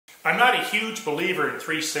I'm not a huge believer in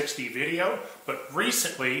 360 video, but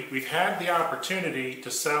recently we've had the opportunity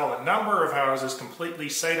to sell a number of houses completely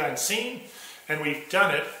sight unseen, and we've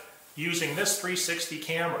done it using this 360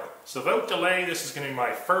 camera. So without delay, this is going to be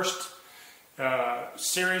my first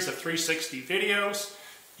series of 360 videos.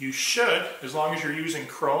 You should, as long as you're using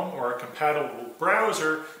Chrome or a compatible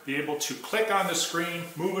browser, be able to click on the screen,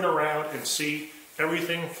 move it around, and see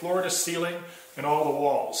everything floor to ceiling and all the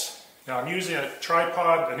walls. Now I'm using a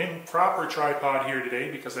tripod, an improper tripod here today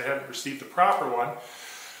because I haven't received the proper one.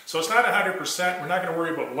 So it's not 100%. We're not going to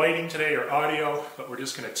worry about lighting today or audio, but we're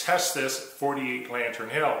just going to test this at 48 Lantern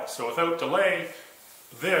Hill. So without delay,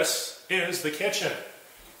 this is the kitchen.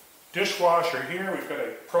 Dishwasher here, we've got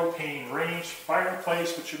a propane range,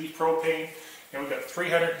 fireplace which should be propane, and we've got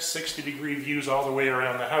 360-degree views all the way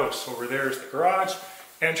around the house. Over there is the garage,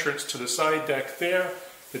 entrance to the side deck there.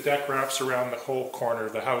 The deck wraps around the whole corner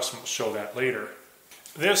of the house, and we'll show that later.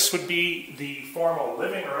 This would be the formal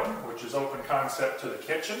living room, which is open concept to the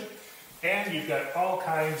kitchen. And you've got all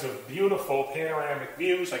kinds of beautiful panoramic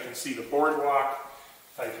views. I can see the boardwalk.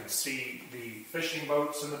 I can see the fishing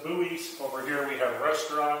boats and the buoys. Over here we have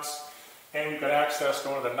restaurants. And we've got access to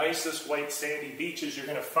one of the nicest white sandy beaches you're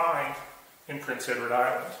going to find in Prince Edward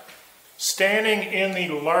Island. Standing in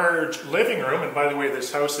the large living room, and by the way,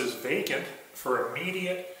 this house is vacant for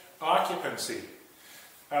immediate occupancy.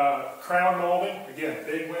 Crown molding, again,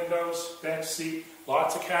 big windows, bench seat,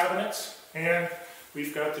 lots of cabinets, and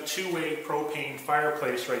we've got the two-way propane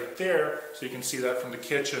fireplace right there, so you can see that from the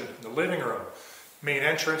kitchen and the living room. Main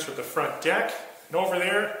entrance with the front deck, and over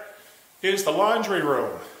there is the laundry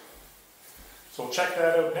room. So we'll check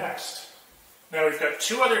that out next. Now we've got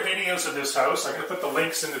two other videos of this house. I'm going to put the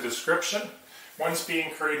links in the description. One's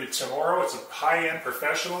being created tomorrow. It's a high-end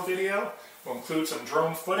professional video. We'll include some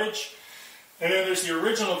drone footage. And then there's the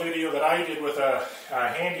original video that I did with a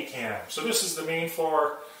handy cam. So this is the main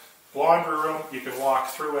floor laundry room. You can walk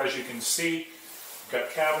through, as you can see. We've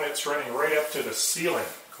got cabinets running right up to the ceiling.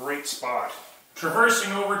 Great spot.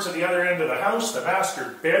 Traversing over to the other end of the house, the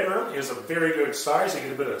master bedroom is a very good size. You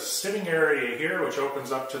get a bit of sitting area here, which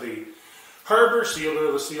opens up to the harbor, so you'll be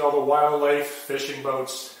able to see all the wildlife, fishing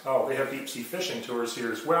boats. Oh, they have deep sea fishing tours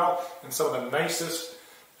here as well, and some of the nicest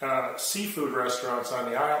seafood restaurants on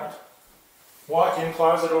the island. Walk-in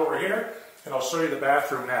closet over here, and I'll show you the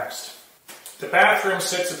bathroom next. The bathroom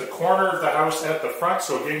sits at the corner of the house at the front,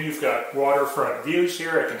 so again you've got waterfront views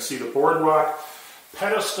here. I can see the boardwalk.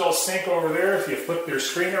 Pedestal sink over there if you flip your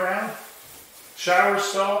screen around. Shower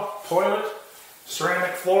stall, toilet,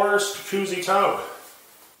 ceramic floors, jacuzzi tub.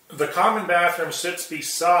 The common bathroom sits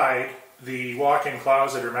beside the walk-in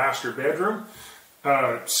closet or master bedroom.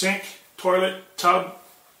 Sink, toilet, tub,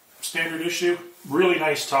 standard issue. Really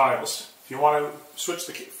nice tiles. If you want to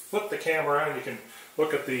flip the camera around, you can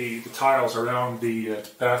look at the tiles around the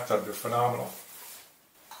bathtub. They're phenomenal.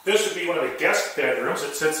 This would be one of the guest bedrooms.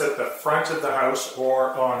 It sits at the front of the house or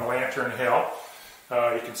on Lantern Hill.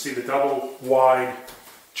 You can see the double wide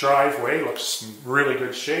driveway. Looks in really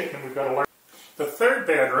good shape. And we've got a large... The third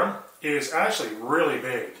bedroom is actually really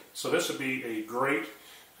big. So this would be a great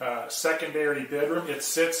secondary bedroom. It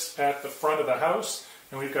sits at the front of the house.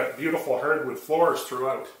 And we've got beautiful hardwood floors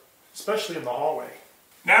throughout, especially in the hallway.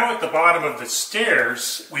 Now at the bottom of the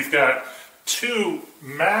stairs, we've got two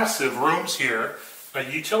massive rooms here. A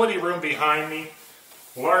utility room behind me,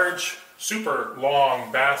 large, super long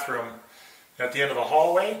bathroom at the end of the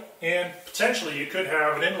hallway, and potentially you could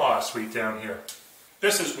have an in-law suite down here.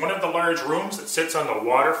 This is one of the large rooms that sits on the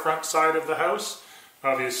waterfront side of the house.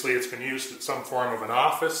 Obviously it's been used as some form of an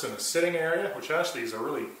office and a sitting area, which actually is a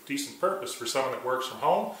really decent purpose for someone that works from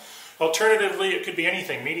home. Alternatively, it could be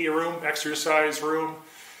anything: media room, exercise room,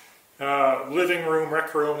 living room,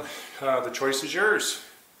 rec room. The choice is yours.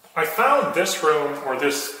 I found this room, or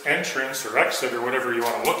this entrance or exit, or whatever you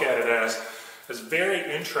want to look at it as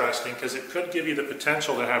very interesting because it could give you the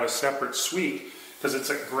potential to have a separate suite because it's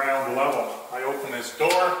at ground level. I open this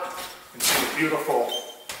door and see a beautiful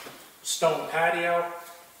stone patio,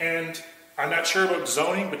 and I'm not sure about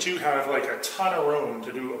zoning, but you have like a ton of room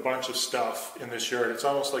to do a bunch of stuff in this yard. It's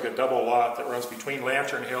almost like a double lot that runs between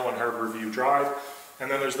Lantern Hill and Harborview Drive,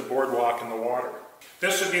 and then there's the boardwalk and the water.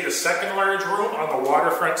 This would be the second large room on the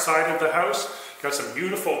waterfront side of the house. Got some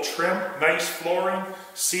beautiful trim, nice flooring,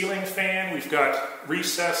 ceiling fan. We've got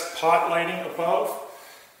recessed pot lighting above.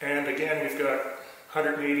 And again, we've got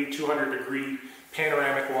 180, 200 degree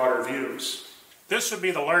panoramic water views. This would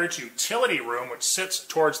be the large utility room, which sits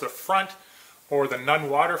towards the front or the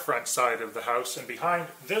non-waterfront side of the house. And behind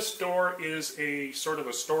this door is a sort of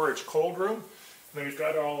a storage cold room. And then we've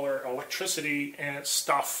got all our electricity and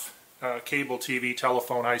stuff cable TV,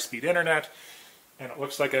 telephone, high-speed internet, and it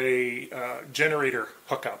looks like a generator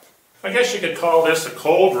hookup. I guess you could call this a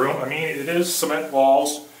cold room. I mean, it is cement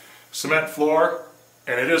walls, cement floor,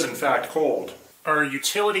 and it is in fact cold. Our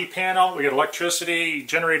utility panel, we got electricity,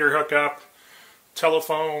 generator hookup,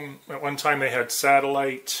 telephone. At one time they had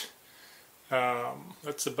satellite.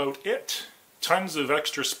 That's about it. Tons of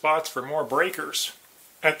extra spots for more breakers.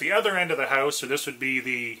 At the other end of the house, so this would be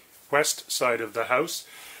the west side of the house,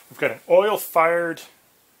 we've got an oil-fired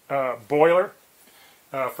boiler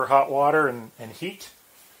for hot water and heat.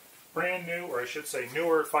 Brand new, or I should say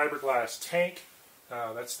newer, fiberglass tank.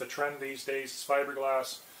 That's the trend these days, is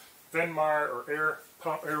fiberglass. Venmar, or air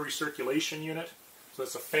pump, air recirculation unit. So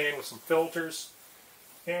that's a fan with some filters.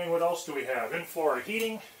 And what else do we have? In-floor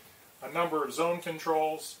heating, a number of zone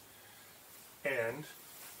controls, and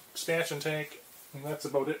expansion tank. And that's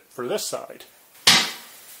about it for this side.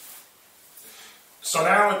 So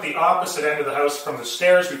now at the opposite end of the house from the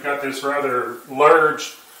stairs, we've got this rather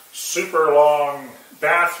large, super long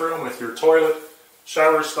bathroom with your toilet,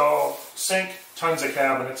 shower stall, sink, tons of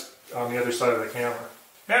cabinets on the other side of the camera.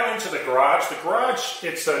 Now into the garage. The garage,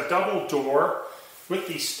 it's a double door. With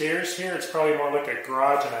these stairs here, it's probably more like a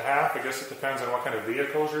garage and a half. I guess it depends on what kind of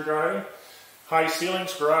vehicles you're driving. High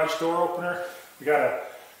ceilings, garage door opener. We got a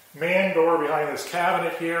man door behind this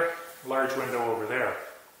cabinet here, a large window over there.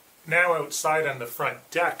 Now outside on the front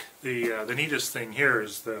deck, the neatest thing here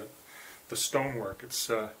is the stonework. It's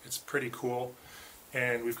pretty cool,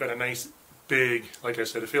 and we've got a nice big, like I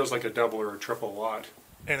said, it feels like a double or a triple lot.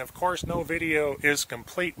 And of course, no video is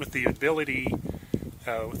complete with the ability,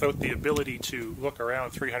 without the ability to look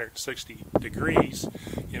around 360 degrees.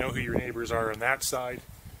 You know who your neighbors are on that side.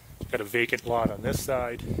 You've got a vacant lot on this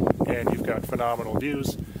side, and you've got phenomenal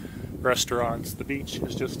views. Restaurants. The beach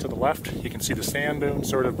is just to the left. You can see the sand dune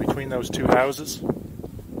sort of between those two houses.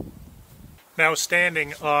 Now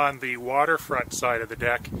standing on the waterfront side of the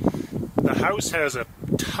deck, the house has a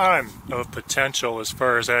ton of potential as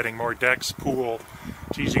far as adding more decks, pool.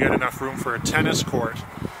 Geez, you got enough room for a tennis court.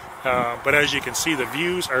 But as you can see, the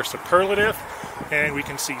views are superlative, and we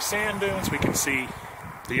can see sand dunes, we can see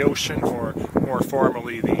the ocean, or more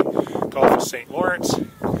formally the Gulf of St. Lawrence,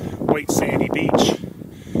 white sandy beach.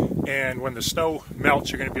 And when the snow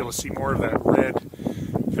melts, you're going to be able to see more of that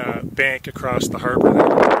red bank across the harbor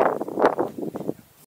there.